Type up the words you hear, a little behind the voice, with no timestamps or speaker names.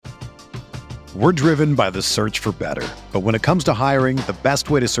We're driven by the search for better. But when it comes to hiring, the best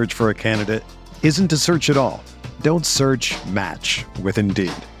way to search for a candidate isn't to search at all. Don't search, match with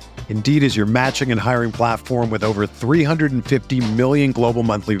Indeed. Indeed is your matching and hiring platform with over 350 million global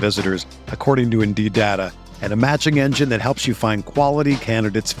monthly visitors, according to Indeed data, and a matching engine that helps you find quality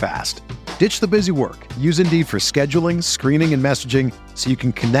candidates fast. Ditch the busy work. Use Indeed for scheduling, screening, and messaging so you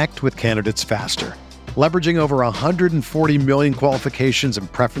can connect with candidates faster. Leveraging over 140 million qualifications and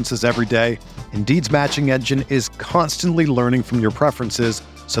preferences every day, Indeed's matching engine is constantly learning from your preferences,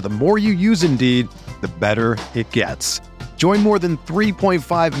 so the more you use Indeed, the better it gets. Join more than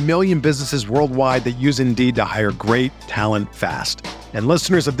 3.5 million businesses worldwide that use Indeed to hire great talent fast. And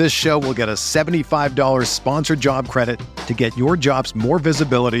listeners of this show will get a $75 sponsored job credit to get your jobs more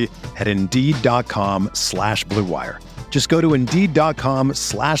visibility at Indeed.com/Blue Wire. Just go to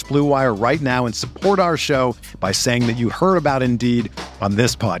Indeed.com/Blue Wire right now and support our show by saying that you heard about Indeed on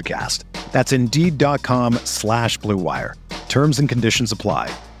this podcast. That's Indeed.com/Blue Wire. Terms and conditions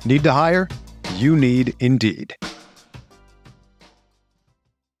apply. Need to hire? You need Indeed.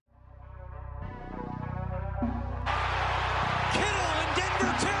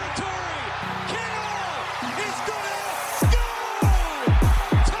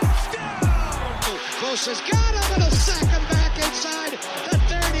 Has got him and a sack him back inside the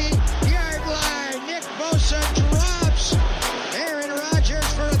 30-yard line. Nick Bosa drops Aaron Rodgers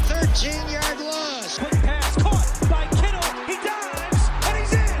for a 13-yard loss. Quick pass caught by Kittle. He dives and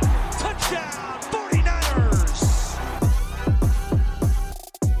he's in. Touchdown, 49ers.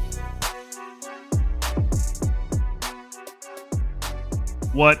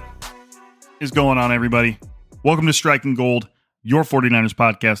 What is going on, everybody? Welcome to Striking Gold, your 49ers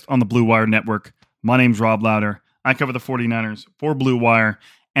podcast on the Blue Wire Network. My name's Rob Louder. I cover the 49ers for Blue Wire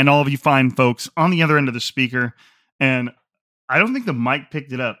and all of you fine folks on the other end of the speaker. And I don't think the mic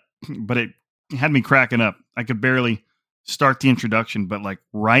picked it up, but it had me cracking up. I could barely start the introduction, but like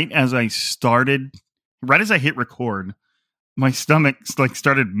right as I hit record, my stomach like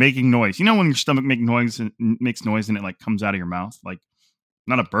started making noise. You know when your stomach makes noise and it like comes out of your mouth? Like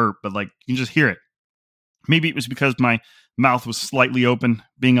not a burp, but like you can just hear it. Maybe it was because my mouth was slightly open,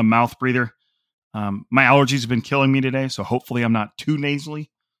 being a mouth breather. My allergies have been killing me today, so hopefully I'm not too nasally.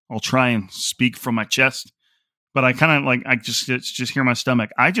 I'll try and speak from my chest, but I kind of like, I just hear my stomach.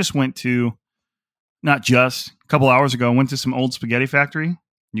 I just went to, a couple hours ago, I went to some Old Spaghetti Factory.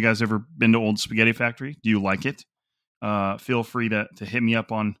 You guys ever been to Old Spaghetti Factory? Do you like it? Feel free to hit me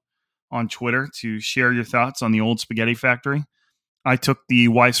up on Twitter to share your thoughts on the Old Spaghetti Factory. I took the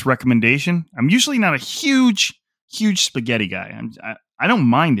wife's recommendation. I'm usually not a huge spaghetti guy. I don't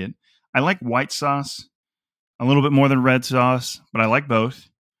mind it. I like white sauce a little bit more than red sauce, but I like both.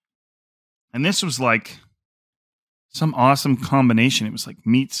 And this was like some awesome combination. It was like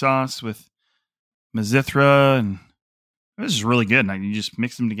meat sauce with Mazithra, and it was really good. And you just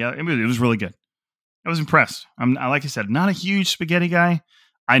mix them together. It was really good. I was impressed. Like I said, not a huge spaghetti guy.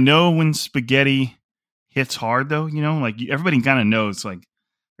 I know when spaghetti hits hard, though. You know, like everybody kind of knows. Like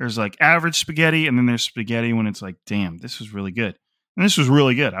there's like average spaghetti, and then there's spaghetti when it's like, damn, this was really good. And this was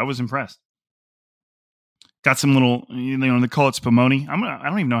really good. I was impressed. Got some little, they call it spumoni. I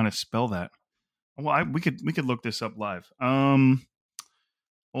don't even know how to spell that. Well, we could look this up live.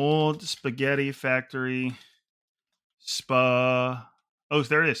 Old Spaghetti Factory Oh,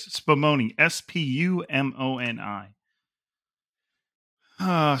 there it is. Spumoni. Spumoni.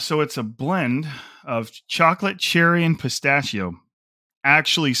 So it's a blend of chocolate, cherry, and pistachio.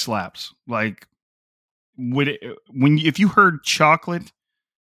 Actually slaps. Like, if you heard chocolate,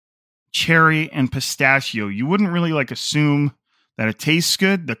 cherry, and pistachio, you wouldn't really like assume that it tastes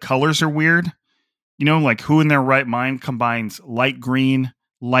good. The colors are weird. You know, like who in their right mind combines light green,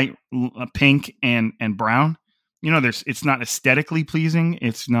 light pink, and brown? You know, it's not aesthetically pleasing.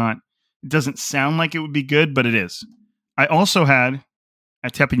 It doesn't sound like it would be good, but it is. I also had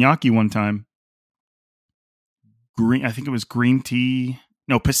at teppanyaki one time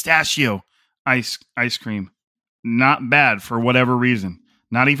pistachio ice cream. Not bad for whatever reason.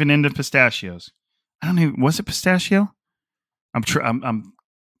 Not even into pistachios. I don't know. Was it pistachio? I'm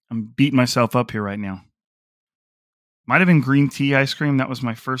beating myself up here right now. Might have been green tea ice cream. That was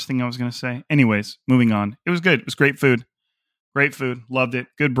my first thing I was going to say. Anyways, moving on. It was good. It was great food. Great food. Loved it.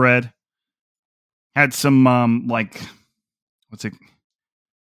 Good bread. Had some what's it?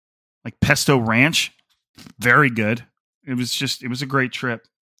 Like pesto ranch. Very good. It was a great trip.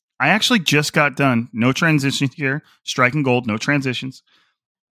 I actually just got done. No transitions here. Striking gold. No transitions.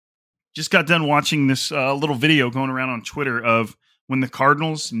 Just got done watching this little video going around on Twitter of when the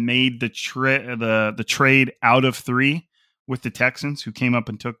Cardinals made the trade out of 3 with the Texans, who came up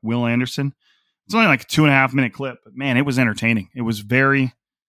and took Will Anderson. It's only like a 2.5 minute clip, but man, it was entertaining. It was very,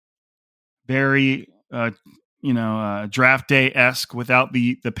 very, draft day-esque without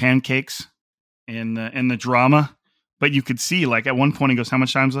the pancakes and the drama. But you could see, like, at one point he goes, how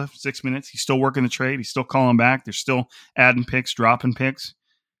much time's left? 6 minutes. He's still working the trade. He's still calling back. They're still adding picks, dropping picks.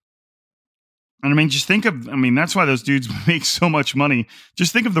 And I mean, that's why those dudes make so much money.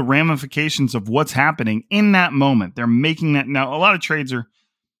 Just think of the ramifications of what's happening in that moment. They're making that. Now, a lot of trades are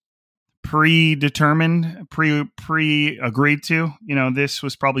predetermined, pre-agreed to. This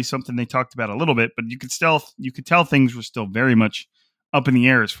was probably something they talked about a little bit, but you could tell things were still very much up in the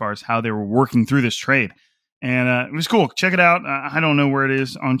air as far as how they were working through this trade. And it was cool. Check it out. I don't know where it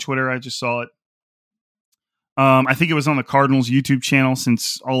is on Twitter. I just saw it. I think it was on the Cardinals YouTube channel,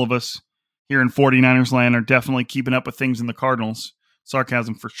 since all of us here in 49ers land are definitely keeping up with things in the Cardinals.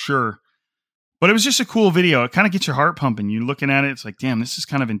 Sarcasm for sure. But it was just a cool video. It kind of gets your heart pumping. You're looking at it. It's like, damn, this is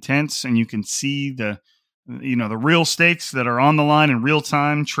kind of intense. And you can see the real stakes that are on the line in real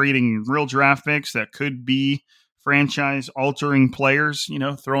time, trading real draft picks that could be franchise altering players,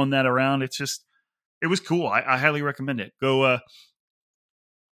 throwing that around. It was cool. I highly recommend it. Go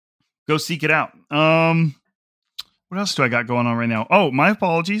seek it out. What else do I got going on right now? Oh, my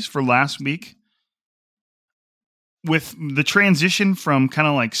apologies for last week. With the transition from kind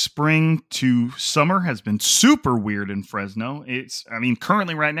of like spring to summer has been super weird in Fresno.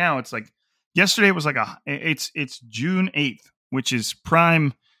 Currently right now, it's like yesterday it was like it's June 8th, which is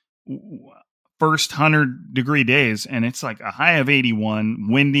prime first 100-degree days. And it's like a high of 81,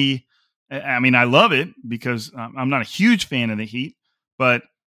 windy. I love it because I'm not a huge fan of the heat, but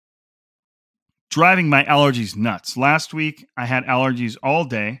driving my allergies nuts. Last week I had allergies all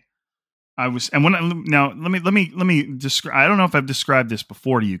day. Let me describe. I don't know if I've described this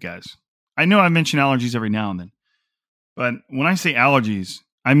before to you guys. I know I mention allergies every now and then, but when I say allergies,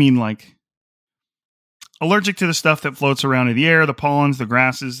 I mean like allergic to the stuff that floats around in the air, the pollens, the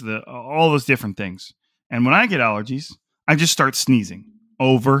grasses, all those different things. And when I get allergies, I just start sneezing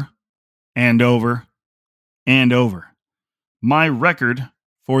over and over and over. My record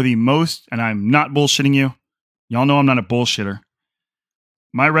for the most, and I'm not bullshitting you. Y'all know I'm not a bullshitter.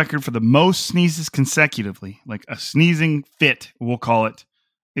 My record for the most sneezes consecutively, like a sneezing fit, we'll call it,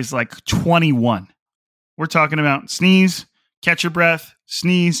 is like 21. We're talking about sneeze, catch your breath,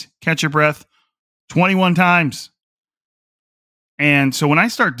 sneeze, catch your breath, 21 times. And so when I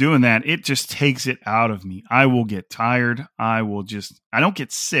start doing that, it just takes it out of me. I will get tired. I don't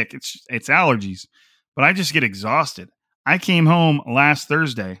get sick. It's allergies, but I just get exhausted. I came home last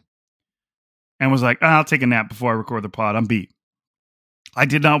Thursday and was like, I'll take a nap before I record the pod. I'm beat. I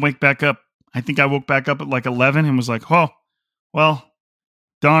did not wake back up. I think I woke back up at like 11 and was like, oh, well,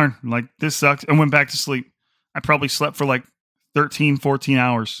 darn, like this sucks. And went back to sleep. I probably slept for like 13, 14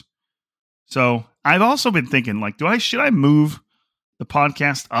 hours. So I've also been thinking like, should I move the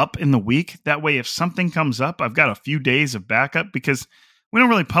podcast up in the week? That way, if something comes up, I've got a few days of backup, because we don't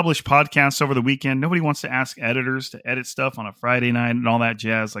really publish podcasts over the weekend. Nobody wants to ask editors to edit stuff on a Friday night and all that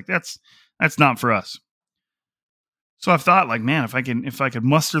jazz. Like that's not for us. So I've thought like, man, if I could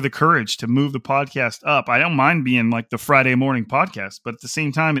muster the courage to move the podcast up, I don't mind being like the Friday morning podcast, but at the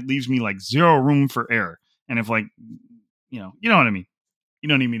same time, it leaves me like zero room for error. And if like, you know what I mean? You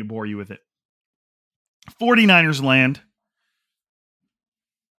don't need me to bore you with it. 49ers land.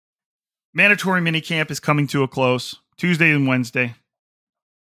 Mandatory minicamp is coming to a close Tuesday and Wednesday.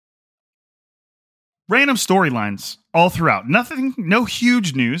 Random storylines all throughout. Nothing, no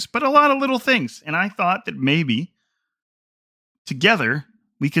huge news, but a lot of little things. And I thought that maybe together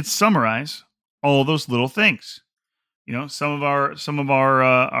we could summarize all those little things. Some of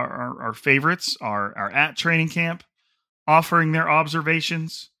our favorites are at training camp, offering their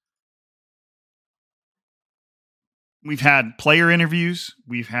observations. We've had player interviews.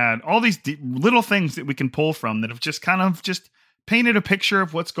 We've had all these little things that we can pull from that have just kind of just painted a picture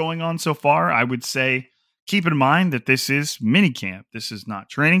of what's going on so far. I would say keep in mind that this is minicamp. This is not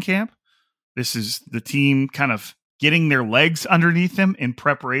training camp. This is the team kind of getting their legs underneath them in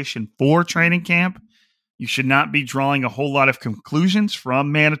preparation for training camp. You should not be drawing a whole lot of conclusions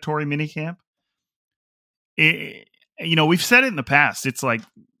from mandatory minicamp. We've said it in the past. It's like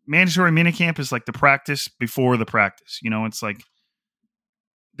mandatory minicamp is like the practice before the practice. It's like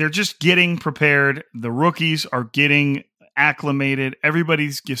they're just getting prepared. The rookies are getting acclimated.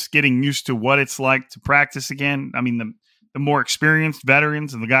 Everybody's just getting used to what it's like to practice again. I mean, the more experienced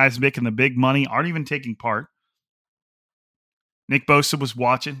veterans and the guys making the big money aren't even taking part. Nick Bosa was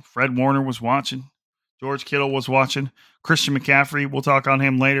watching. Fred Warner was watching. George Kittle was watching. Christian McCaffrey, we'll talk on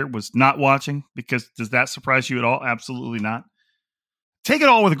him later, was not watching. Because does that surprise you at all? Absolutely not. Take it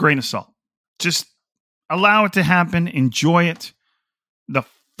all with a grain of salt. just allow it to happen. Enjoy it. The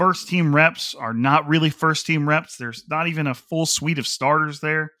first team reps are not really first team reps. There's not even a full suite of starters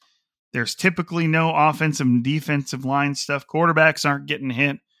there. There's typically no offensive and defensive line stuff. Quarterbacks aren't getting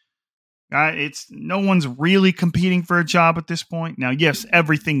hit. It's no one's really competing for a job at this point. Now, yes,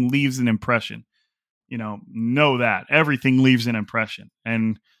 everything leaves an impression. Know that everything leaves an impression,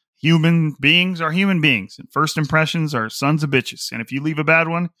 and human beings are human beings, and first impressions are sons of bitches. And if you leave a bad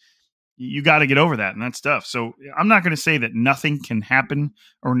one, you got to get over that, and that's tough. So I'm not going to say that nothing can happen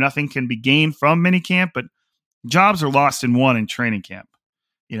or nothing can be gained from minicamp, but jobs are lost and won in training camp.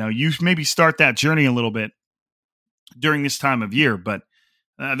 You maybe start that journey a little bit during this time of year, but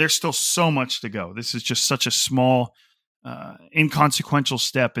there's still so much to go. This is just such a small, inconsequential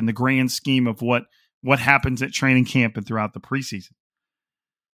step in the grand scheme of what happens at training camp and throughout the preseason.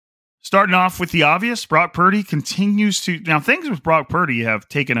 Starting off with the obvious, Brock Purdy continues to... Now, things with Brock Purdy have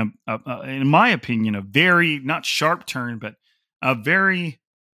taken, in my opinion, a very, not sharp turn, but a very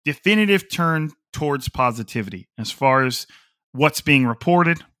definitive turn towards positivity as far as what's being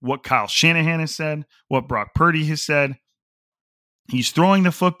reported, what Kyle Shanahan has said, what Brock Purdy has said. He's throwing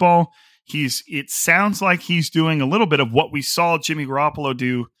the football. It sounds like he's doing a little bit of what we saw Jimmy Garoppolo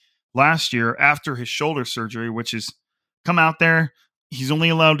do last year after his shoulder surgery, which is come out there. He's only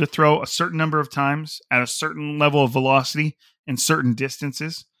allowed to throw a certain number of times at a certain level of velocity and certain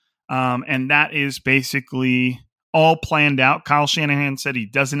distances. And that is basically all planned out. Kyle Shanahan said he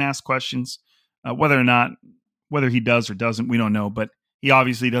doesn't ask questions. Whether he does or doesn't, we don't know, but he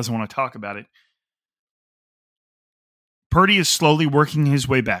obviously doesn't want to talk about it. Purdy is slowly working his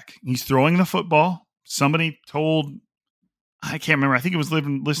way back. He's throwing the football. Somebody told, I can't remember, I think it was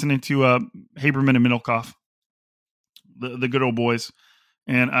listening to Haberman and Middlecoff, the good old boys.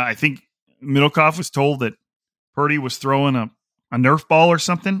 And I think Middlecoff was told that Purdy was throwing a Nerf ball or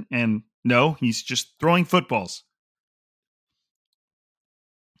something. And no, he's just throwing footballs.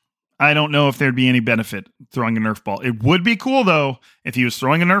 I don't know if there'd be any benefit throwing a Nerf ball. It would be cool, though, if he was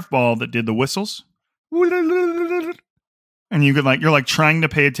throwing a Nerf ball that did the whistles. And you're like trying to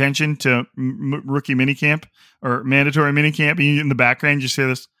pay attention to rookie minicamp or mandatory minicamp. And in the background, you just hear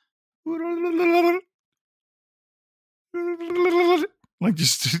this.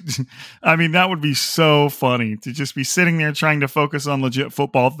 That would be so funny to just be sitting there trying to focus on legit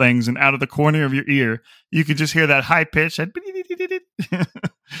football things, and out of the corner of your ear, you could just hear that high pitch.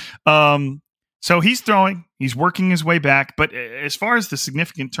 So he's throwing, he's working his way back. But as far as the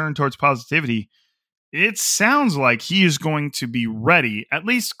significant turn towards positivity, it sounds like he is going to be ready, at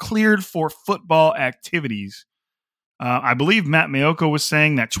least cleared for football activities. I believe Matt Mayoko was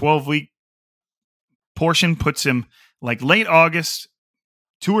saying that 12-week portion puts him like late August,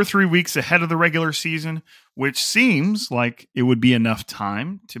 2 or 3 weeks ahead of the regular season, which seems like it would be enough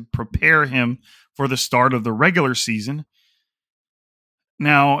time to prepare him for the start of the regular season.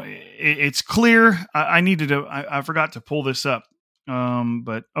 Now, it's clear. I forgot to pull this up.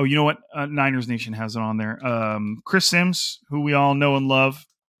 But you know what? Niners Nation has it on there. Chris Sims, who we all know and love,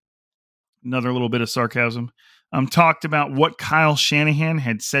 another little bit of sarcasm, talked about what Kyle Shanahan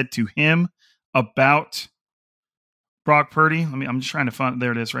had said to him about Brock Purdy. I'm just trying to find.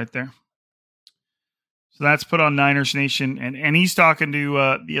 There it is, right there. So that's put on Niners Nation, and he's talking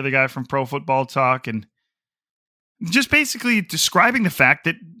to the other guy from Pro Football Talk, and just basically describing the fact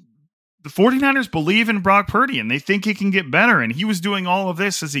that the 49ers believe in Brock Purdy and they think he can get better. And he was doing all of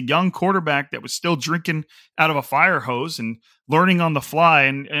this as a young quarterback that was still drinking out of a fire hose and learning on the fly.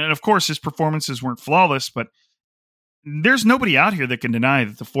 And of course, his performances weren't flawless, but there's nobody out here that can deny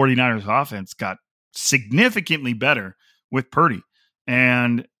that the 49ers offense got significantly better with Purdy.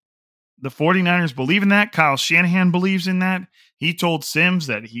 And the 49ers believe in that. Kyle Shanahan believes in that. He told Sims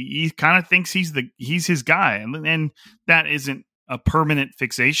that he kind of thinks he's his guy. And that isn't a permanent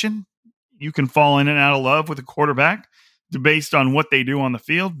fixation. You can fall in and out of love with a quarterback based on what they do on the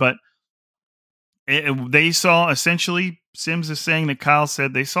field. But they saw, essentially, Sims is saying that Kyle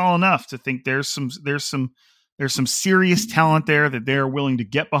said they saw enough to think there's some serious talent there that they're willing to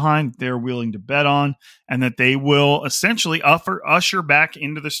get behind, they're willing to bet on, and that they will essentially usher back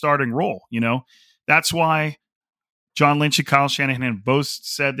into the starting role. That's why John Lynch and Kyle Shanahan both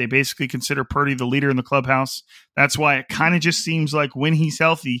said they basically consider Purdy the leader in the clubhouse. That's why it kind of just seems like when he's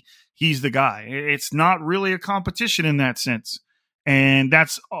healthy, he's the guy. It's not really a competition in that sense. And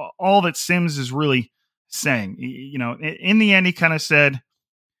that's all that Sims is really saying. In the end, he kind of said,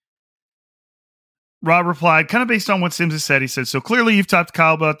 Rob replied, kind of based on what Sims has said, he said, so clearly you've talked to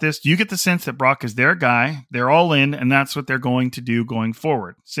Kyle about this. Do you get the sense that Brock is their guy? They're all in, and that's what they're going to do going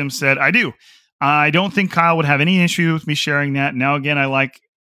forward. Sims said, I do. I don't think Kyle would have any issue with me sharing that. Now, again, I like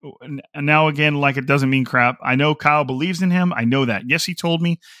and now again, like it doesn't mean crap. I know Kyle believes in him. I know that. Yes, he told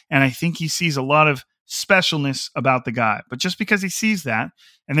me, and I think he sees a lot of specialness about the guy. But just because he sees that,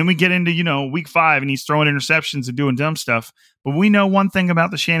 and then we get into, week 5 and he's throwing interceptions and doing dumb stuff. But we know one thing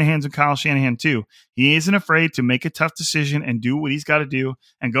about the Shanahans and Kyle Shanahan too. He isn't afraid to make a tough decision and do what he's got to do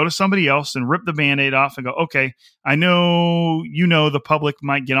and go to somebody else and rip the Band-Aid off and go, okay, I know, the public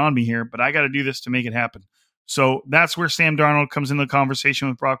might get on me here, but I got to do this to make it happen. So that's where Sam Darnold comes into the conversation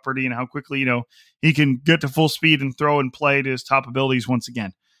with Brock Purdy and how quickly, he can get to full speed and throw and play to his top abilities once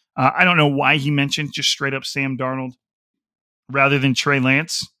again. I don't know why he mentioned just straight up Sam Darnold rather than Trey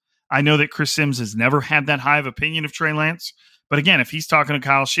Lance. I know that Chris Sims has never had that high of opinion of Trey Lance. But again, if he's talking to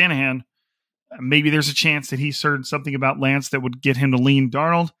Kyle Shanahan, maybe there's a chance that he's heard something about Lance that would get him to lean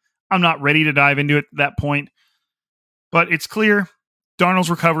Darnold. I'm not ready to dive into it at that point. But it's clear Darnold's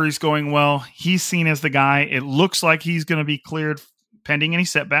recovery is going well. He's seen as the guy. It looks like he's going to be cleared pending any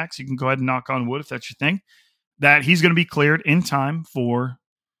setbacks. You can go ahead and knock on wood if that's your thing. That he's going to be cleared in time for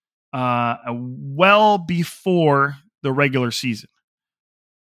well before the regular season.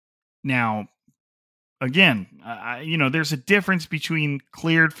 Now, again, there's a difference between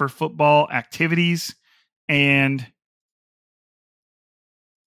cleared for football activities and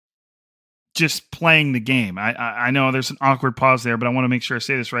just playing the game. I know there's an awkward pause there, but I want to make sure I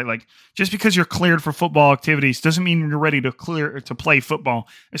say this right. Like, just because you're cleared for football activities doesn't mean you're ready to play football,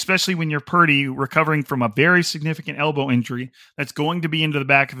 especially when you're Purdy recovering from a very significant elbow injury that's going to be into the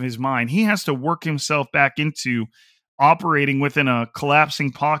back of his mind. He has to work himself back into operating within a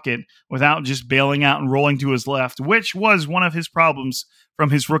collapsing pocket without just bailing out and rolling to his left, which was one of his problems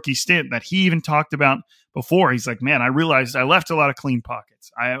from his rookie stint that he even talked about before. He's like, man, I realized I left a lot of clean pockets.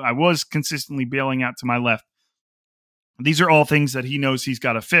 I was consistently bailing out to my left. These are all things that he knows he's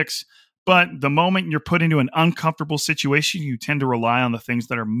got to fix. But the moment you're put into an uncomfortable situation, you tend to rely on the things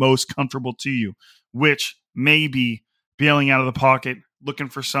that are most comfortable to you, which may be bailing out of the pocket, looking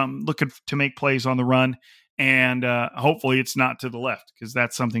to make plays on the run. And hopefully it's not to the left, because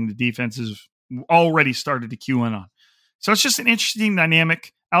that's something the defense has already started to cue in on. So it's just an interesting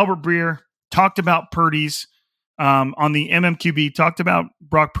dynamic. Albert Breer talked about Purdy's on the MMQB, talked about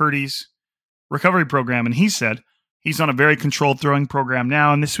Brock Purdy's recovery program, and he said he's on a very controlled throwing program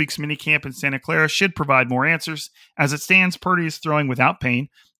now, and this week's minicamp in Santa Clara should provide more answers. As it stands, Purdy is throwing without pain,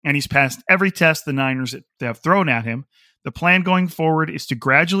 and he's passed every test the Niners have thrown at him. The plan going forward is to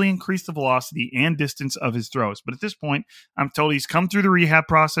gradually increase the velocity and distance of his throws. But at this point, I'm told he's come through the rehab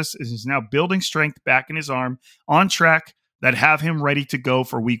process and is now building strength back in his arm on track that have him ready to go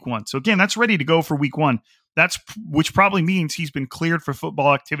for week 1. So again, that's ready to go for week 1. Which probably means he's been cleared for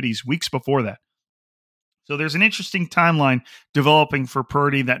football activities weeks before that. So there's an interesting timeline developing for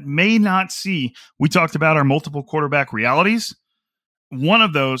Purdy that may not see. We talked about our multiple quarterback realities. One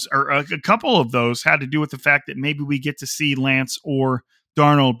of those, or a couple of those, had to do with the fact that maybe we get to see Lance or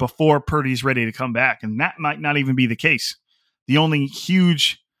Darnold before Purdy's ready to come back. And that might not even be the case. The only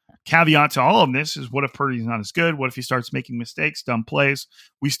huge caveat to all of this is, what if Purdy's not as good? What if he starts making mistakes, dumb plays?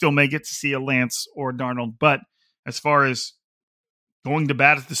 We still may get to see a Lance or Darnold. But as far as going to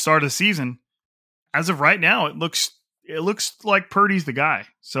bat at the start of the season, as of right now, it looks like Purdy's the guy.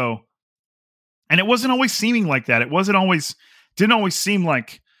 So, and it wasn't always seeming like that. Didn't always seem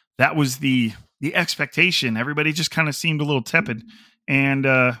like that was the expectation. Everybody just kind of seemed a little tepid, and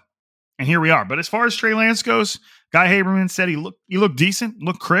here we are. But as far as Trey Lance goes, Guy Haberman said he looked decent,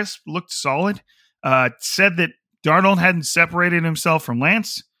 looked crisp, looked solid. Said that Darnold hadn't separated himself from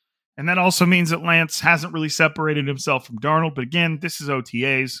Lance, and that also means that Lance hasn't really separated himself from Darnold. But again, this is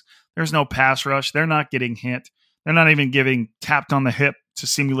OTAs. There's no pass rush. They're not getting hit. They're not even getting tapped on the hip to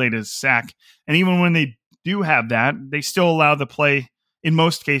simulate a sack. And even when they do have that, they still allow the play in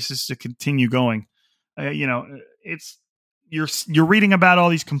most cases to continue going. It's you're reading about all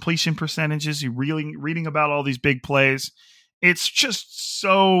these completion percentages. You're really reading about all these big plays. It's just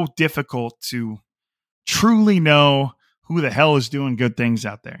so difficult to truly know who the hell is doing good things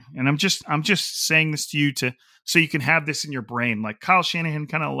out there. And I'm just saying this to you so you can have this in your brain. Like Kyle Shanahan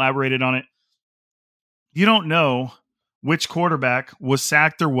kind of elaborated on it. You don't know which quarterback was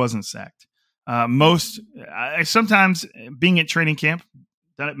sacked or wasn't sacked. Sometimes being at training camp,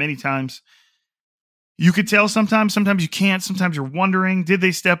 done it many times, you could tell sometimes you can't. Sometimes you're wondering, did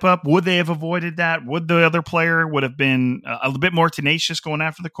they step up? Would they have avoided that? Would the other player would have been a little bit more tenacious going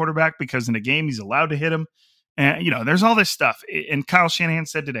after the quarterback, because in a game he's allowed to hit him? And, there's all this stuff. And Kyle Shanahan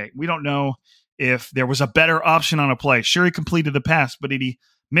said today, we don't know if there was a better option on a play. Sure, he completed the pass, but did he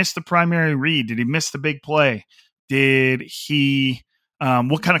miss the primary read? Did he miss the big play? Did he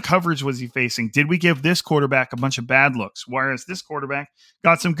What kind of coverage was he facing? Did we give this quarterback a bunch of bad looks, whereas this quarterback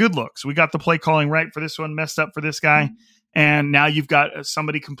got some good looks? We got the play calling right for this one, messed up for this guy. And now you've got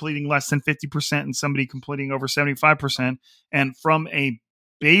somebody completing less than 50% and somebody completing over 75%. And from a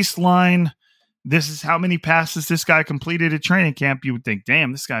baseline, this is how many passes this guy completed at training camp. You would think,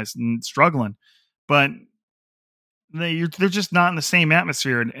 damn, this guy's struggling. But they're just not in the same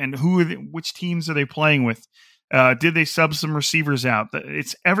atmosphere. And which teams are they playing with? Did they sub some receivers out?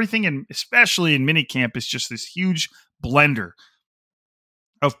 It's everything, and especially in minicamp, is just this huge blender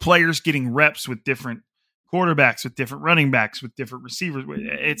of players getting reps with different quarterbacks, with different running backs, with different receivers.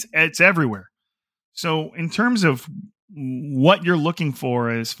 It's everywhere. So in terms of what you're looking for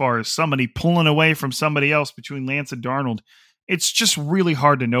as far as somebody pulling away from somebody else between Lance and Darnold, it's just really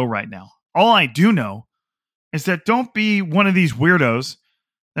hard to know right now. All I do know is that don't be one of these weirdos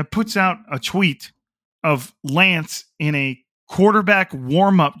that puts out a tweet of Lance in a quarterback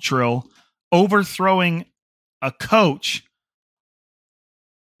warm-up drill overthrowing a coach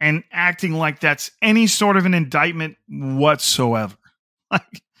and acting like that's any sort of an indictment whatsoever.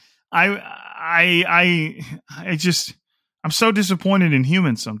 Like, I'm so disappointed in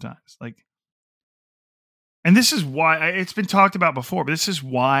humans sometimes. Like, and this is why it's been talked about before, but this is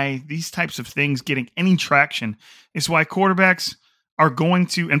why these types of things getting any traction is why quarterbacks are going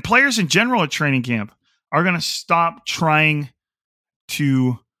to, and players in general at training camp, are going to stop trying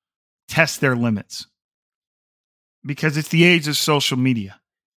to test their limits, because it's the age of social media.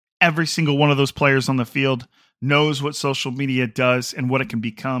 Every single one of those players on the field knows what social media does and what it can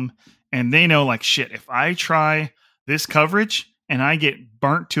become. And they know, like, shit, if I try this coverage and I get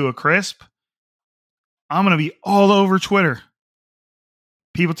burnt to a crisp, I'm going to be all over Twitter.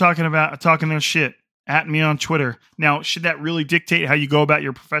 People talking their shit at me on Twitter. Now, should that really dictate how you go about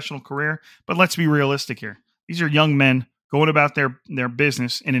your professional career? But let's be realistic here. These are young men going about their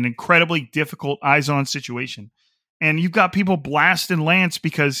business in an incredibly difficult eyes-on situation. And you've got people blasting Lance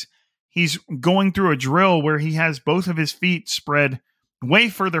because he's going through a drill where he has both of his feet spread way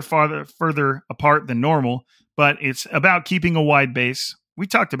further apart than normal, but it's about keeping a wide base. We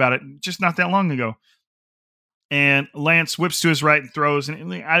talked about it just not that long ago. And Lance whips to his right and throws,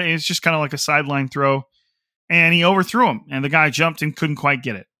 and it's just kind of like a sideline throw. And he overthrew him, and the guy jumped and couldn't quite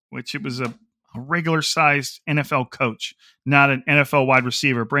get it, which it was a regular-sized NFL coach, not an NFL wide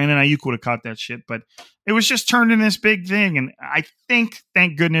receiver. Brandon Ayuk would have caught that shit, but it was just turned into this big thing. And I think,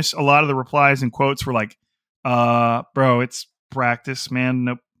 thank goodness, a lot of the replies and quotes were like, bro, it's practice,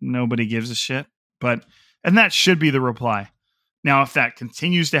 man. Nobody gives a shit. And that should be the reply. Now, if that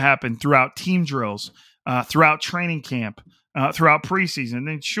continues to happen throughout team drills, throughout training camp, throughout preseason,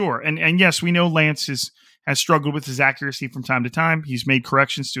 then sure. And yes, we know Lance has struggled with his accuracy from time to time. He's made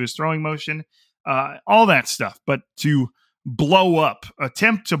corrections to his throwing motion, all that stuff. But to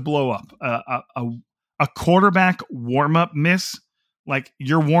attempt to blow up a quarterback warm-up miss, like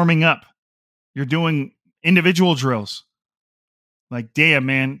you're warming up, you're doing individual drills. Like, damn,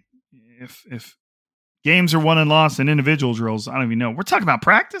 man, if games are won and lost in individual drills, I don't even know. We're talking about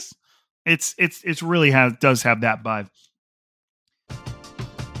practice. It's really does have that vibe.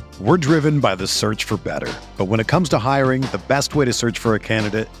 We're driven by the search for better. But when it comes to hiring, the best way to search for a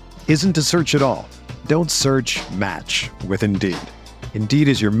candidate isn't to search at all. Don't search, match with Indeed. Indeed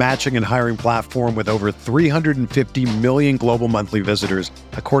is your matching and hiring platform with over 350 million global monthly visitors,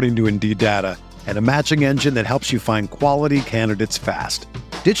 according to Indeed data, and a matching engine that helps you find quality candidates fast.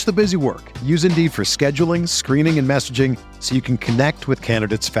 Ditch the busy work. Use Indeed for scheduling, screening, and messaging so you can connect with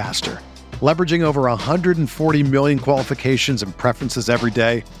candidates faster. Leveraging over 140 million qualifications and preferences every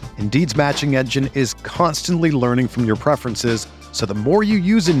day, Indeed's matching engine is constantly learning from your preferences, so the more you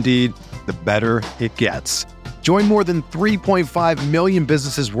use Indeed, the better it gets. Join more than 3.5 million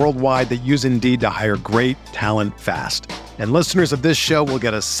businesses worldwide that use Indeed to hire great talent fast. And listeners of this show will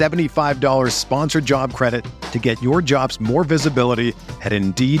get a $75 sponsored job credit to get your jobs more visibility at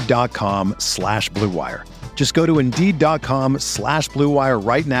Indeed.com/Blue Wire. Just go to Indeed.com/Blue Wire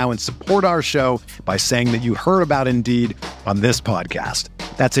right now and support our show by saying that you heard about Indeed on this podcast.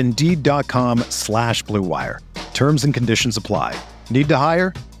 That's Indeed.com/Blue Wire. Terms and conditions apply. Need to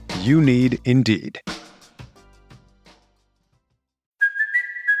hire? You need Indeed.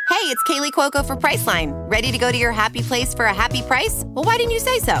 Hey, it's Kaylee Cuoco for Priceline. Ready to go to your happy place for a happy price? Well, why didn't you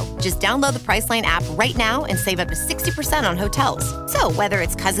say so? Just download the Priceline app right now and save up to 60% on hotels. So whether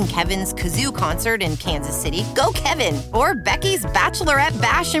it's Cousin Kevin's Kazoo Concert in Kansas City, go Kevin, or Becky's Bachelorette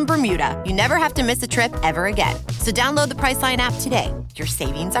Bash in Bermuda, you never have to miss a trip ever again. So download the Priceline app today. Your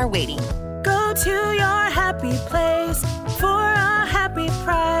savings are waiting. Go to your happy place for a happy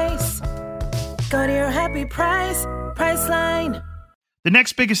price. Go to your happy price, Priceline. The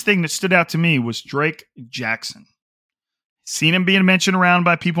next biggest thing that stood out to me was Drake Jackson. Seen him being mentioned around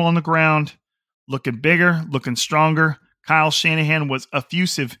by people on the ground, looking bigger, looking stronger. Kyle Shanahan was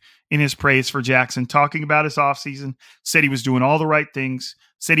effusive in his praise for Jackson, talking about his offseason, said he was doing all the right things,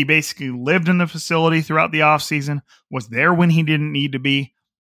 said he basically lived in the facility throughout the offseason, was there when he didn't need to be.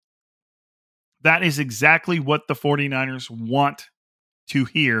 That is exactly what the 49ers want to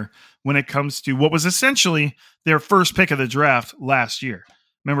hear when it comes to what was essentially their first pick of the draft last year.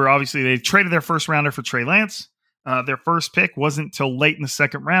 Remember, obviously, they traded their first rounder for Trey Lance. Their first pick wasn't till late in the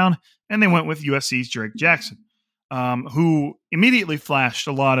second round, and they went with USC's Drake Jackson, who immediately flashed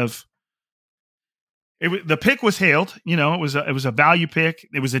a lot of. The pick was hailed. You know, it was a value pick.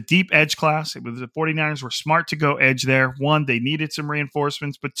 It was a deep edge class. It was the 49ers were smart to go edge there. One, they needed some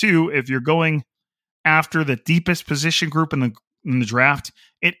reinforcements, but two, if you're going after the deepest position group in the draft,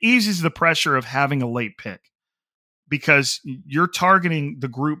 it eases the pressure of having a late pick because you're targeting the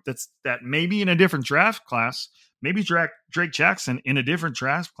group that maybe in a different draft class, maybe Drake Jackson in a different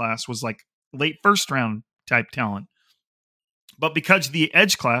draft class was like late first round type talent. But because the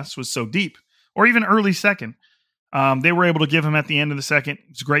edge class was so deep, or even early second, they were able to give him at the end of the second.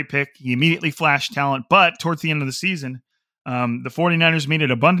 It's a great pick. He immediately flashed talent, but towards the end of the season, the 49ers made it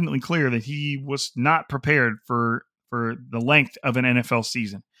abundantly clear that he was not prepared for the length of an NFL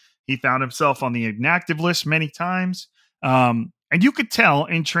season. He found himself on the inactive list many times. And you could tell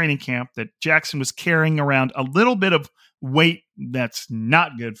in training camp that Jackson was carrying around a little bit of weight that's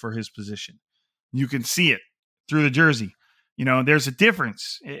not good for his position. You can see it through the jersey. You know, there's a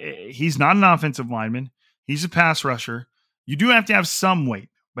difference. He's not an offensive lineman. He's a pass rusher. You do have to have some weight,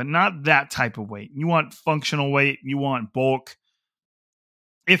 but not that type of weight. You want functional weight. You want bulk.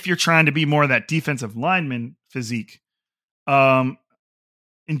 If you're trying to be more of that defensive lineman physique. In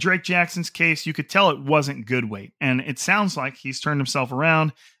Drake Jackson's case, you could tell it wasn't good weight. And it sounds like he's turned himself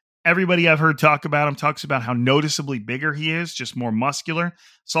around. Everybody I've heard talk about him talks about how noticeably bigger he is, just more muscular.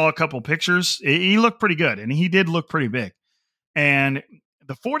 Saw a couple pictures. He looked pretty good, and he did look pretty big. And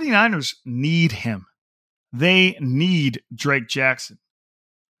the 49ers need him. They need Drake Jackson.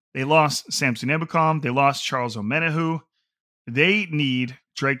 They lost Samson Ebukam. They lost Charles Omenihu. They need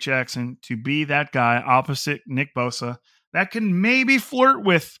Drake Jackson to be that guy opposite Nick Bosa that can maybe flirt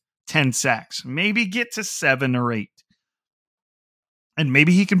with 10 sacks, maybe get to 7 or 8. And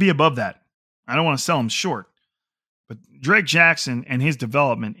maybe he can be above that. I don't want to sell him short. But Drake Jackson and his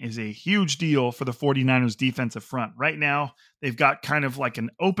development is a huge deal for the 49ers defensive front. Right now, they've got kind of like an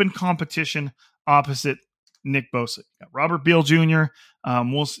open competition opposite Nick Bosa. You got Robert Beal Jr.,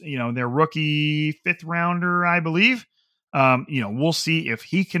 their rookie 5th rounder, I believe. We'll see if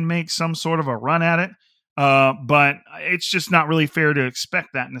he can make some sort of a run at it. But it's just not really fair to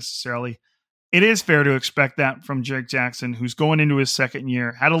expect that necessarily. It is fair to expect that from Drake Jackson, who's going into his second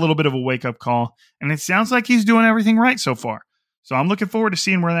year, had a little bit of a wake-up call, and it sounds like he's doing everything right so far. So I'm looking forward to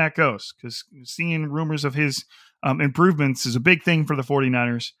seeing where that goes, because seeing rumors of his improvements is a big thing for the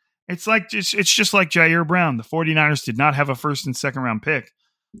 49ers. It's just like Jair Brown. The 49ers did not have a first and second round pick.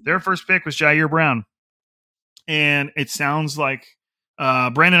 Their first pick was Jair Brown. And it sounds like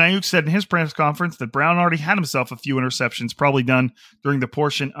Brandon Ayuk said in his press conference that Brown already had himself a few interceptions, probably done during the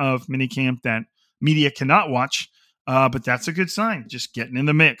portion of minicamp that media cannot watch. But that's a good sign, just getting in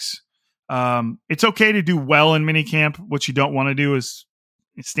the mix. It's okay to do well in minicamp. What you don't want to do is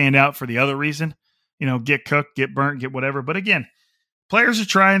stand out for the other reason. Get cooked, get burnt, get whatever. But again, players are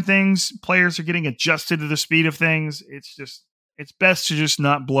trying things. Players are getting adjusted to the speed of things. It's best to just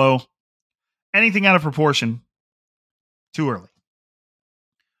not blow anything out of proportion too early.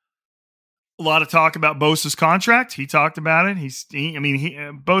 A lot of talk about Bosa's contract. He talked about it.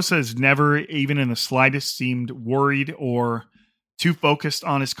 Bosa has never even in the slightest seemed worried or too focused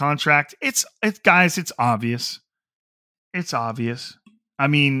on his contract. It's obvious. It's obvious. I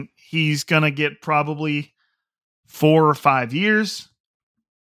mean, he's going to get probably 4 or 5 years.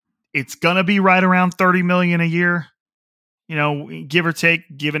 It's going to be right around $30 million a year, give or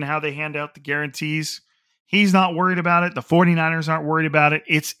take, given how they hand out the guarantees. He's not worried about it. The 49ers aren't worried about it.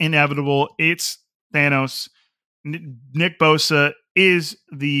 It's inevitable. It's Thanos. Nick Bosa is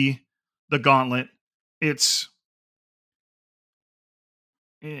the gauntlet. It's,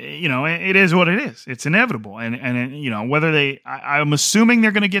 it is what it is. It's inevitable. And whether I'm assuming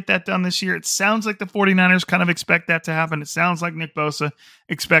they're going to get that done this year. It sounds like the 49ers kind of expect that to happen. It sounds like Nick Bosa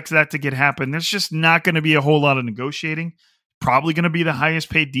expects that to happen. There's just not going to be a whole lot of negotiating. Probably going to be the highest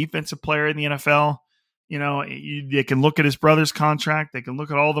paid defensive player in the NFL. They can look at his brother's contract. They can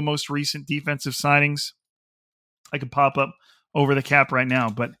look at all the most recent defensive signings. I can pop up over the cap right now,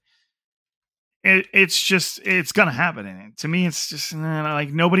 but it's going to happen. And to me, it's just like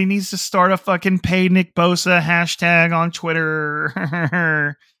nobody needs to start a fucking pay Nick Bosa hashtag on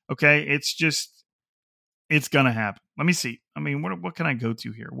Twitter. Okay. It's going to happen. Let me see. I mean, what can I go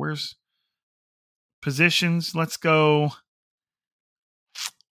to here? Where's positions? Let's go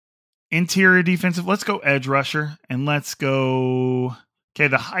interior defensive. Let's go edge rusher and let's go. Okay.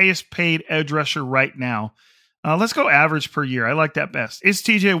 The highest paid edge rusher right now. Let's go average per year. I like that best. It's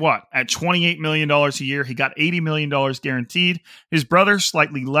TJ Watt at $28 million a year. He got $80 million guaranteed. His brother,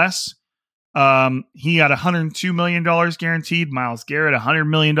 slightly less. He got $102 million guaranteed. Myles Garrett, $100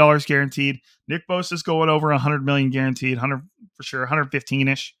 million guaranteed. Nick Bosa's going over $100 million guaranteed. 100 for sure,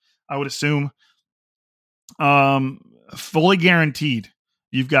 115-ish, I would assume. Fully guaranteed.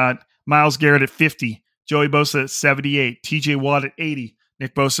 You've got Myles Garrett at 50, Joey Bosa at 78, TJ Watt at 80.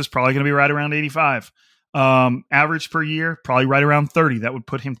 Nick Bosa's probably going to be right around 85. Average per year, probably right around 30. That would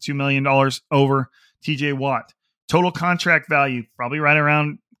put him $2 million over TJ Watt. Total contract value, probably right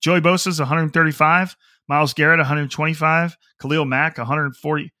around Joey Bosa's 135, Myles Garrett 125, Khalil Mack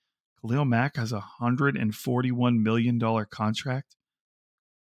 140. Khalil Mack has a $141 million contract.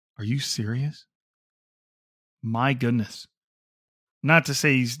 Are you serious? My goodness. Not to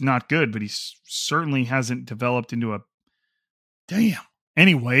say he's not good, but he certainly hasn't developed into a damn.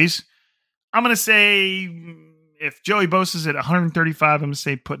 Anyways, I'm going to say if Joey Bosa's at 135, I'm going to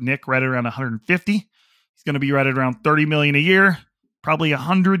say put Nick right around 150. He's going to be right at around $30 million a year, probably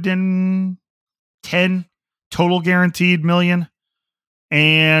 110 total guaranteed million,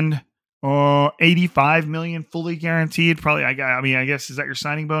 and 85 million fully guaranteed. Probably, I guess, is that your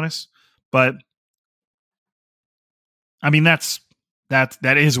signing bonus? But I mean, that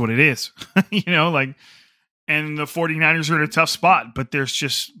is what it is, and the 49ers are in a tough spot, but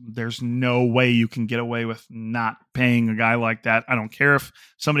there's no way you can get away with not paying a guy like that. I don't care if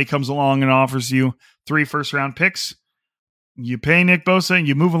somebody comes along and offers you 3 first-round picks. You pay Nick Bosa and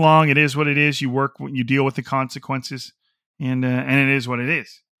you move along. It is what it is. You deal with the consequences, and it is what it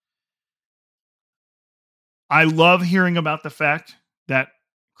is. I love hearing about the fact that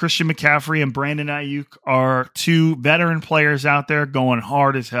Christian McCaffrey and Brandon Ayuk are 2 veteran players out there going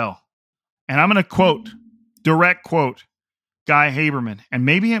hard as hell. And I'm going to direct quote Guy Haberman. And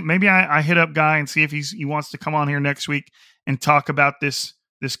maybe I hit up Guy and see if he wants to come on here next week and talk about this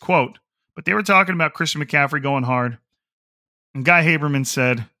quote. But they were talking about Christian McCaffrey going hard. And Guy Haberman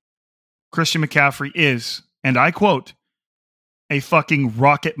said, Christian McCaffrey is, and I quote, a fucking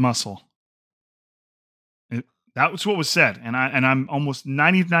rocket muscle. That was what was said. And I'm almost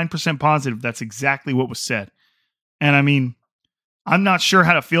 99% positive that's exactly what was said. And I mean, I'm not sure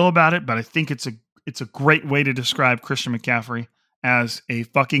how to feel about it, but I think it's a great way to describe Christian McCaffrey as a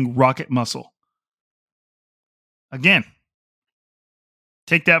fucking rocket muscle. Again,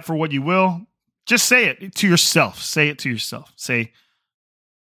 take that for what you will. Just say it to yourself. Say it to yourself. Say,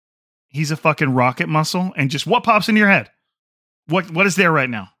 he's a fucking rocket muscle. And just what pops into your head? What is there right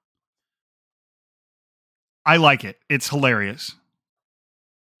now? I like it. It's hilarious.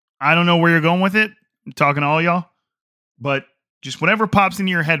 I don't know where you're going with it. I'm talking to all y'all. But just whatever pops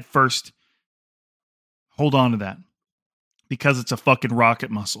into your head first, hold on to that. Because it's a fucking rocket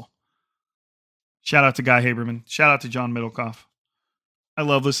muscle. Shout out to Guy Haberman. Shout out to John Middlecoff. I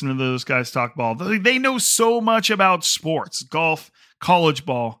love listening to those guys talk ball. They know so much about sports, golf, college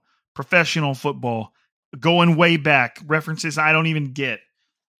ball, professional football, going way back, references I don't even get.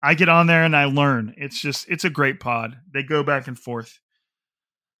 I get on there and I learn. It's a great pod. They go back and forth.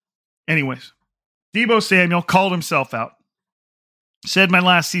 Anyways, Deebo Samuel called himself out. Said my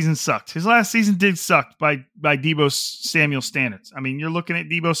last season sucked. His last season did suck by Deebo Samuel standards. I mean, you're looking at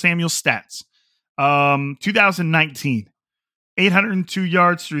Deebo Samuel's stats. 2019, 802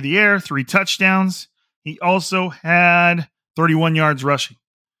 yards through the air, 3 touchdowns. He also had 31 yards rushing.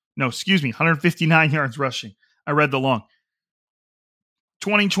 No, excuse me, 159 yards rushing. I read the long.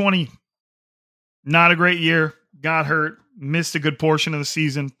 2020, not a great year. Got hurt. Missed a good portion of the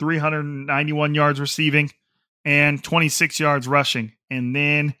season. 391 yards receiving and 26 yards rushing. And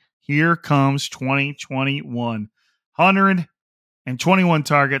then here comes 2021. 121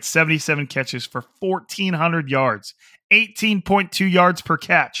 targets, 77 catches for 1,400 yards. 18.2 yards per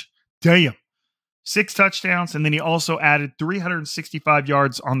catch. Damn. 6 touchdowns. And then he also added 365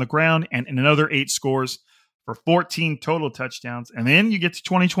 yards on the ground and another 8 scores for 14 total touchdowns. And then you get to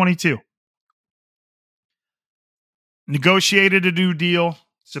 2022. Negotiated a new deal.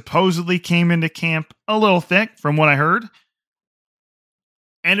 Supposedly came into camp a little thick from what I heard.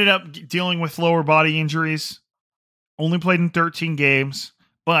 Ended up dealing with lower body injuries. Only played in 13 games.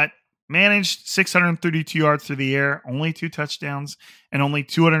 But managed 632 yards through the air, only 2 touchdowns, and only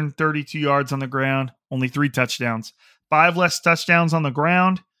 232 yards on the ground, only 3 touchdowns. 5 less touchdowns on the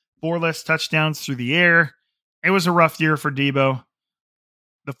ground, 4 less touchdowns through the air. It was a rough year for Debo.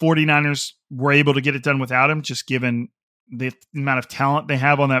 The 49ers were able to get it done without him, just given the amount of talent they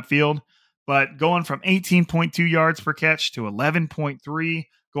have on that field. But going from 18.2 yards per catch to 11.3,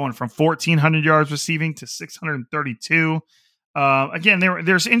 going from 1,400 yards receiving to 632. Again,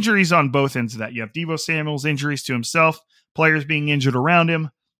 there's injuries on both ends of that. You have Deebo Samuel's injuries to himself, players being injured around him,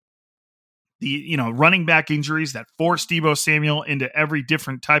 the running back injuries that forced Deebo Samuel into every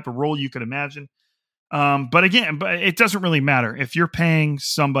different type of role you could imagine. But it doesn't really matter if you're paying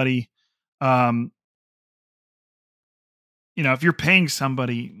somebody. If you're paying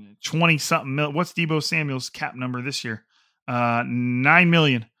somebody 20 something million, what's Deebo Samuel's cap number this year? $9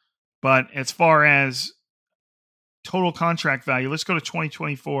 million. But as far as total contract value, let's go to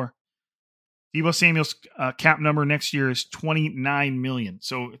 2024. Deebo Samuel's cap number next year is $29 million.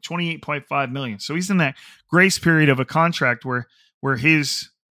 So $28.5 million. So he's in that grace period of a contract where his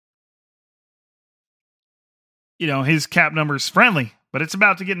cap number is friendly, but it's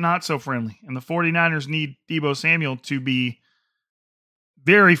about to get not so friendly. And the 49ers need Deebo Samuel to be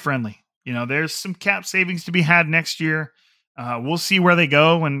very friendly. There's some cap savings to be had next year. We'll see where they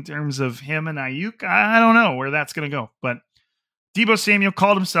go in terms of him and Ayuk. I don't know where that's going to go, but Deebo Samuel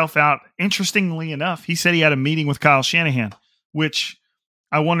called himself out. Interestingly enough, he said he had a meeting with Kyle Shanahan, which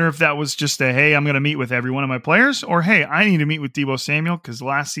I wonder if that was just hey, I'm going to meet with every one of my players, or hey, I need to meet with Deebo Samuel because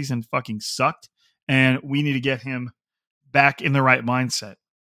last season fucking sucked and we need to get him back in the right mindset.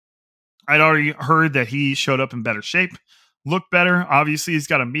 I'd already heard that he showed up in better shape, looked better. Obviously, he's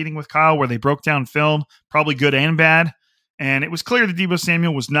got a meeting with Kyle where they broke down film, probably good and bad. And it was clear that Deebo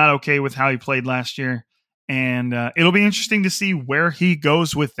Samuel was not okay with how he played last year. And it'll be interesting to see where he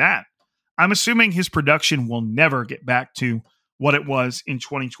goes with that. I'm assuming his production will never get back to what it was in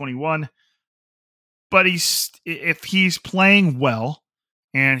 2021. But if he's playing well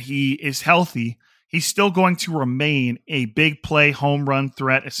and he is healthy, he's still going to remain a big play, home run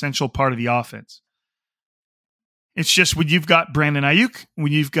threat, essential part of the offense. It's just when you've got Brandon Ayuk,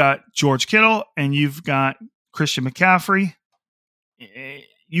 when you've got George Kittle, and you've got Christian McCaffrey,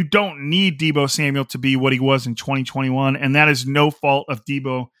 you don't need Deebo Samuel to be what he was in 2021, and that is no fault of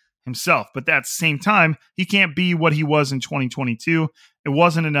Deebo himself. But at the same time, he can't be what he was in 2022. It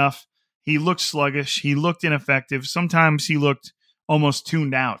wasn't enough. He looked sluggish. He looked ineffective. Sometimes he looked almost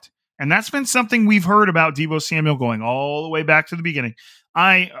tuned out. And that's been something we've heard about Deebo Samuel going all the way back to the beginning.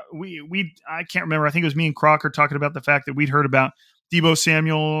 I can't remember. I think it was me and Crocker talking about the fact that we'd heard about Deebo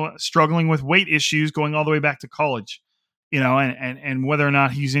Samuel struggling with weight issues going all the way back to college, and whether or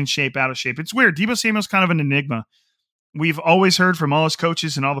not he's in shape, out of shape. It's weird. Deebo Samuel's kind of an enigma. We've always heard from all his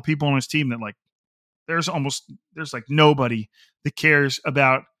coaches and all the people on his team that there's nobody that cares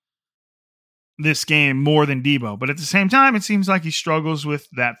about this game more than Deebo. But at the same time, it seems like he struggles with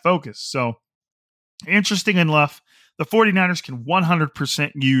that focus. So interesting enough, the 49ers can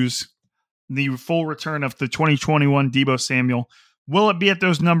 100% use the full return of the 2021 Deebo Samuel. Will it be at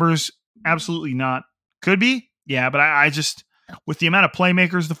those numbers? Absolutely not. Could be. Yeah, but I just, with the amount of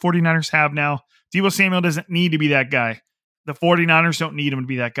playmakers the 49ers have now, Deebo Samuel doesn't need to be that guy. The 49ers don't need him to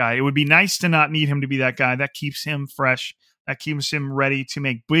be that guy. It would be nice to not need him to be that guy. That keeps him fresh. That keeps him ready to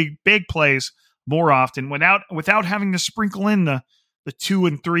make big plays more often without having to sprinkle in the 2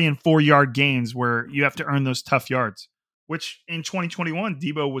 and 3 and 4 yard gains where you have to earn those tough yards, which in 2021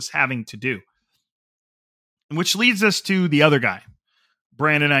 Deebo was having to do. Which leads us to the other guy,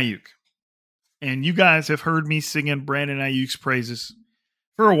 Brandon Ayuk. And you guys have heard me singing Brandon Ayuk's praises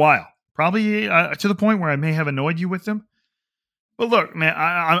for a while, probably to the point where I may have annoyed you with them. But look, man,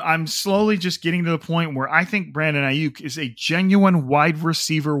 I'm slowly just getting to the point where I think Brandon Ayuk is a genuine wide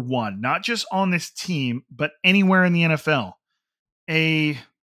receiver one, not just on this team, but anywhere in the NFL. A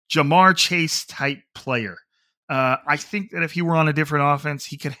Jamar Chase type player. I think that if he were on a different offense,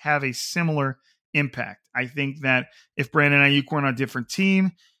 he could have a similar impact. I think that if Brandon Ayuk were on a different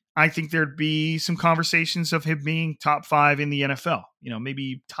team, I think there'd be some conversations of him being top 5 in the NFL.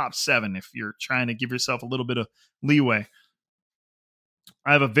 Maybe top 7 if you're trying to give yourself a little bit of leeway.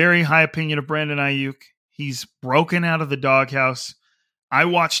 I have a very high opinion of Brandon Ayuk. He's broken out of the doghouse. I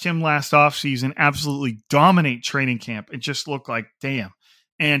watched him last offseason absolutely dominate training camp. It just looked like, damn.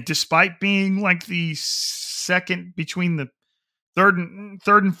 And despite being like the second between the third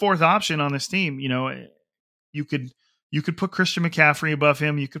and fourth option on this team, you could put Christian McCaffrey above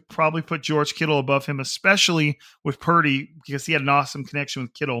him. You could probably put George Kittle above him, especially with Purdy, because he had an awesome connection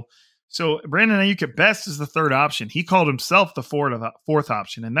with Kittle. So Brandon Ayuk at best is the third option. He called himself the fourth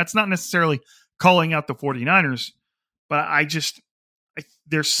option, and that's not necessarily calling out the 49ers, but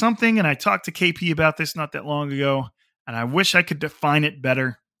there's something, and I talked to KP about this not that long ago, and I wish I could define it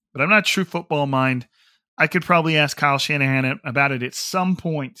better, but I'm not true football mind. I could probably ask Kyle Shanahan about it at some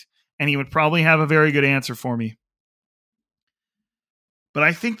point, and he would probably have a very good answer for me. But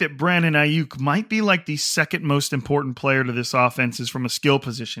I think that Brandon Ayuk might be like the second most important player to this offense is from a skill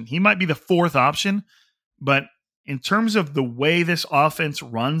position. He might be the fourth option, but in terms of the way this offense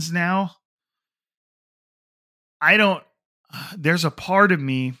runs now, there's a part of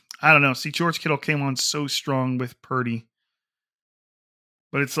me, I don't know. See, George Kittle came on so strong with Purdy,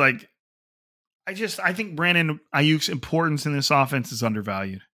 but it's like, I think Brandon Ayuk's importance in this offense is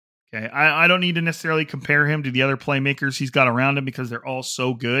undervalued. Okay, I don't need to necessarily compare him to the other playmakers he's got around him because they're all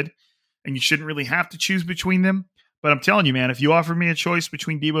so good, and you shouldn't really have to choose between them. But I'm telling you, man, if you offer me a choice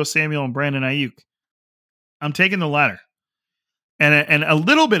between Deebo Samuel and Brandon Ayuk, I'm taking the latter. And a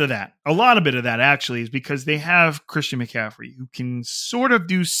lot of that actually is because they have Christian McCaffrey, who can sort of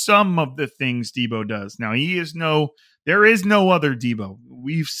do some of the things Deebo does. Now, there is no other Deebo.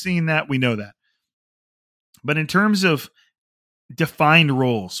 We've seen that. We know that. But in terms of defined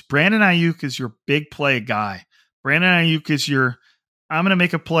roles, Brandon Ayuk is your big play guy. Brandon Ayuk is I'm going to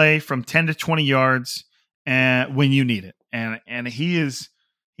make a play from 10 to 20 yards when you need it. And he's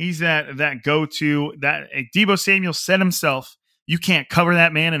that go-to. That Deebo Samuel said himself, you can't cover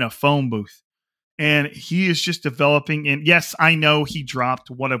that man in a phone booth. And he is just developing. And yes, I know he dropped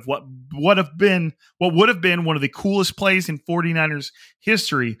what would have been one of the coolest plays in 49ers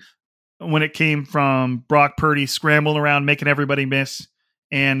history when it came from Brock Purdy scrambling around, making everybody miss,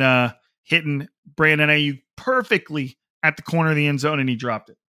 and hitting Brandon Ayuk perfectly at the corner of the end zone, and he dropped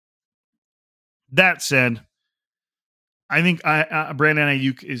it. That said, I think Brandon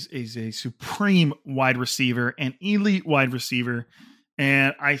Ayuk is a supreme wide receiver, an elite wide receiver,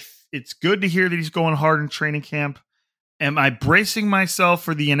 and it's good to hear that he's going hard in training camp. Am I bracing myself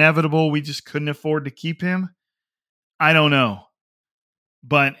for the inevitable? We just couldn't afford to keep him. I don't know.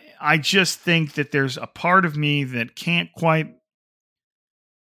 But I just think that there's a part of me that can't quite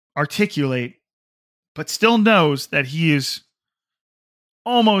articulate, but still knows that he is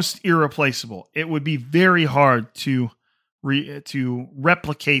almost irreplaceable. It would be very hard to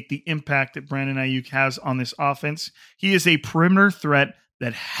replicate the impact that Brandon Ayuk has on this offense. He is a perimeter threat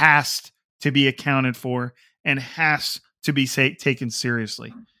that has to be accounted for and has to be taken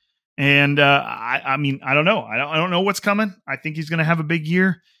seriously. And I mean, I don't know. I don't know what's coming. I think he's going to have a big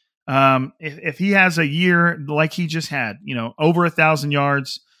year. If he has a year like he just had, over 1,000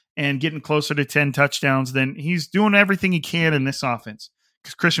 yards and getting closer to 10 touchdowns, then he's doing everything he can in this offense.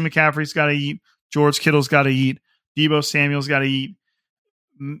 Because Christian McCaffrey's got to eat, George Kittle's got to eat, Deebo Samuel's got to eat,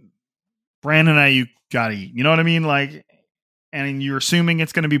 Brandon Ayuk got to eat. You know what I mean? Like, and you're assuming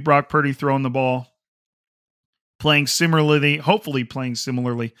it's going to be Brock Purdy throwing the ball, hopefully playing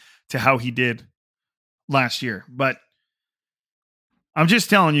similarly to how he did last year. But I'm just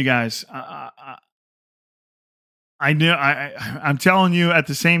telling you guys, I'm telling you at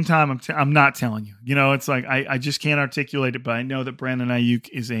the same time, I'm not telling you. It's like I just can't articulate it, but I know that Brandon Ayuk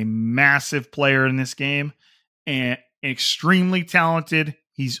is a massive player in this game and extremely talented.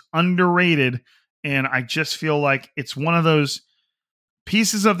 He's underrated, and I just feel like it's one of those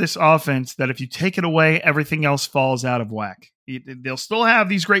pieces of this offense that if you take it away, everything else falls out of whack. They'll still have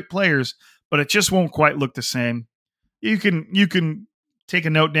these great players, but it just won't quite look the same. You can take a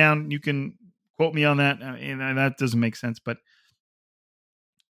note down. You can quote me on that, and that doesn't make sense, but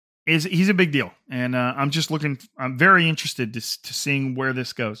he's a big deal, and I'm very interested to seeing where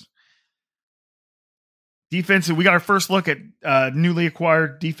this goes. Defensive, we got our first look at newly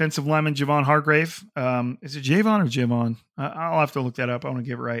acquired defensive lineman Javon Hargrave. Is it Javon or Javon? I'll have to look that up. I want to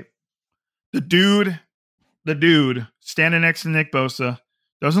get it right. The dude standing next to Nick Bosa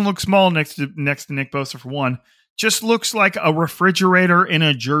doesn't look small next to Nick Bosa for one. Just looks like a refrigerator in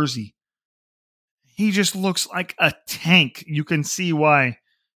a jersey. He just looks like a tank. You can see why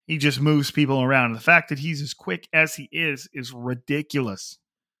he just moves people around. The fact that he's as quick as he is ridiculous.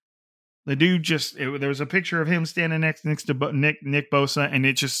 The dude there was a picture of him standing next to Nick Bosa, and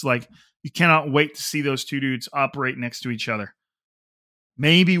it's just like, you cannot wait to see those two dudes operate next to each other.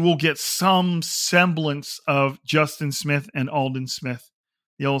 Maybe we'll get some semblance of Justin Smith and Aldon Smith,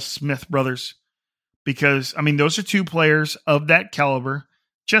 the old Smith brothers, because, I mean, those are two players of that caliber.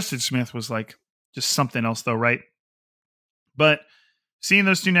 Justin Smith was like just something else though, right? But seeing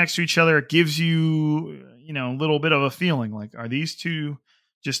those two next to each other, it gives you, a little bit of a feeling like, are these two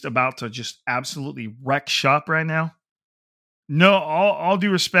just about to just absolutely wreck shop right now? No, all due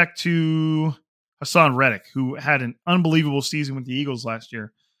respect to Hassan Reddick, who had an unbelievable season with the Eagles last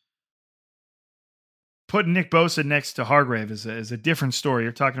year. Putting Nick Bosa next to Hargrave is a different story.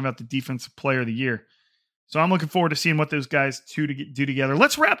 You're talking about the defensive player of the year. So I'm looking forward to seeing what those guys do together.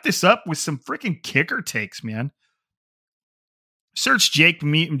 Let's wrap this up with some freaking kicker takes, man. Search Jake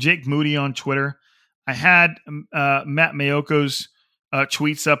Moody on Twitter. I had Matt Mayoko's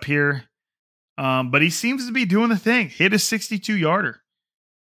tweets up here, but he seems to be doing the thing. Hit a 62-yarder.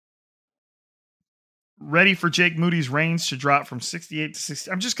 Ready for Jake Moody's range to drop from 68 to 60.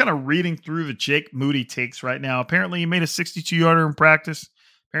 I'm just kind of reading through the Jake Moody takes right now. Apparently, he made a 62-yarder in practice.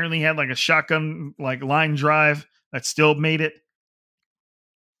 Apparently, he had like a shotgun line drive that still made it.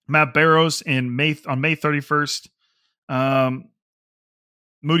 Matt Barrows on May 31st.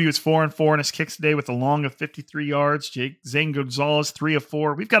 Moody was 4-4 in his kicks today with a long of 53 yards. Zane Gonzalez 3 of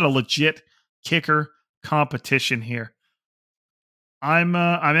 4. We've got a legit kicker competition here. I'm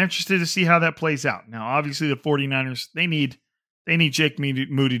interested to see how that plays out. Now, obviously, the 49ers, they need Jake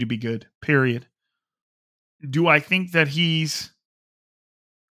Moody to be good, period. Do I think that he's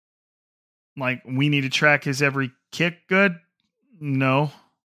we need to track his every kick good? No.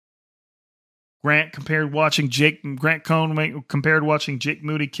 Grant compared watching Jake Moody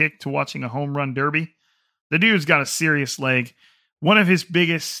kick to watching a home run derby. The dude's got a serious leg. One of his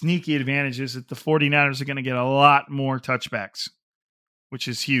biggest sneaky advantages is that the 49ers are going to get a lot more touchbacks, which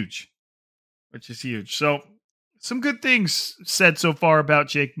is huge. So some good things said so far about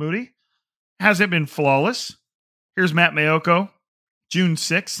Jake Moody. Hasn't been flawless. Here's Matt Mayoko, June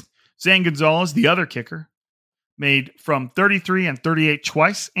 6th. Zane Gonzalez, the other kicker, made from 33 and 38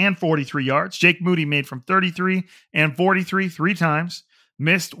 twice and 43 yards. Jake Moody made from 33 and 43 3 times.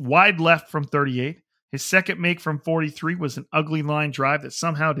 Missed wide left from 38. His second make from 43 was an ugly line drive that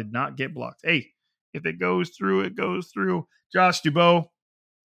somehow did not get blocked. Hey, if it goes through, it goes through. Josh Dubois.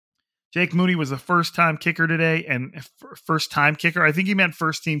 Jake Moody was a first-time kicker today, and first-time kicker. I think he meant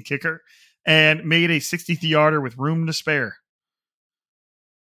first-team kicker, and made a 60-yarder with room to spare.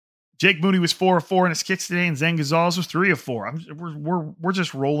 Jake Moody was 4 of 4 in his kicks today, and Zane Gonzalez was 3 of 4. We're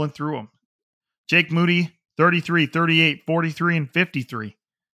just rolling through them. Jake Moody, 33, 38, 43, and 53.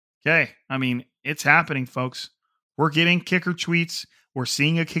 Okay, I mean, it's happening, folks. We're getting kicker tweets. We're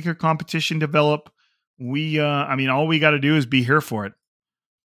seeing a kicker competition develop. All we got to do is be here for it.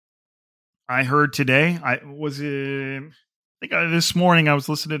 I heard today, this morning I was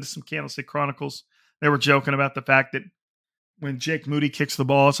listening to some Candlestick Chronicles. They were joking about the fact that when Jake Moody kicks the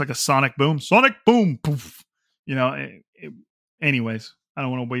ball, it's like a sonic boom, poof. Anyways, I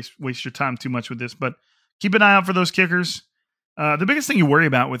don't want to waste your time too much with this, but keep an eye out for those kickers. The biggest thing you worry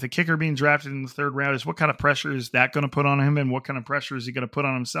about with a kicker being drafted in the third round is what kind of pressure is that going to put on him, and what kind of pressure is he going to put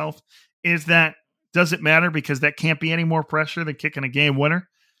on himself? Does it matter? Because that can't be any more pressure than kicking a game winner.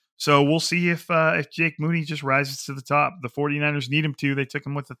 So we'll see if Jake Moody just rises to the top. The 49ers need him to. They took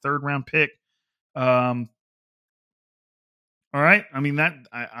him with the third round pick. All right. I mean,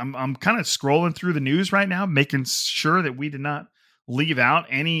 I'm kind of scrolling through the news right now, making sure that we did not leave out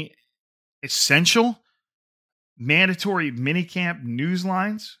any essential mandatory minicamp news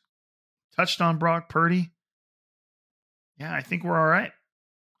lines. Touched on Brock Purdy. Yeah, I think we're all right.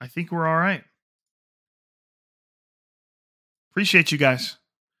 Appreciate you guys.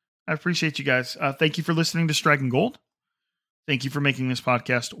 I appreciate you guys. Thank you for listening to Striking Gold. Thank you for making this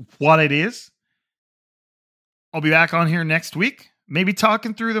podcast what it is. I'll be back on here next week, maybe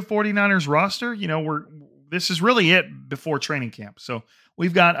talking through the 49ers roster. This is really it before training camp. So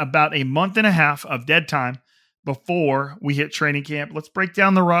we've got about a month and a half of dead time before we hit training camp. Let's break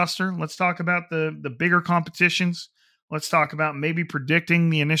down the roster. Let's talk about the bigger competitions. Let's talk about maybe predicting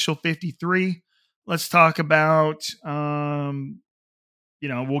the initial 53. Let's talk about,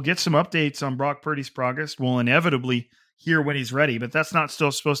 we'll get some updates on Brock Purdy's progress. We'll inevitably hear when he's ready, but that's not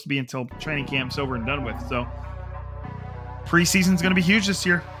still supposed to be until training camp's over and done with. So preseason's going to be huge this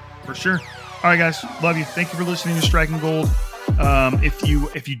year for sure. All right, guys. Love you. Thank you for listening to Striking Gold.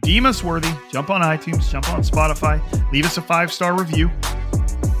 If you deem us worthy, jump on iTunes, jump on Spotify, leave us a 5-star review.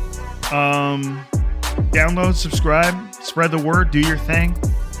 Download, subscribe, spread the word, do your thing.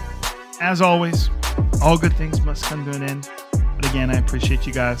 As always, all good things must come to an end. But again, I appreciate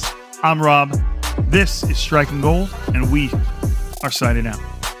you guys. I'm Rob. This is Striking Gold, and we are signing out.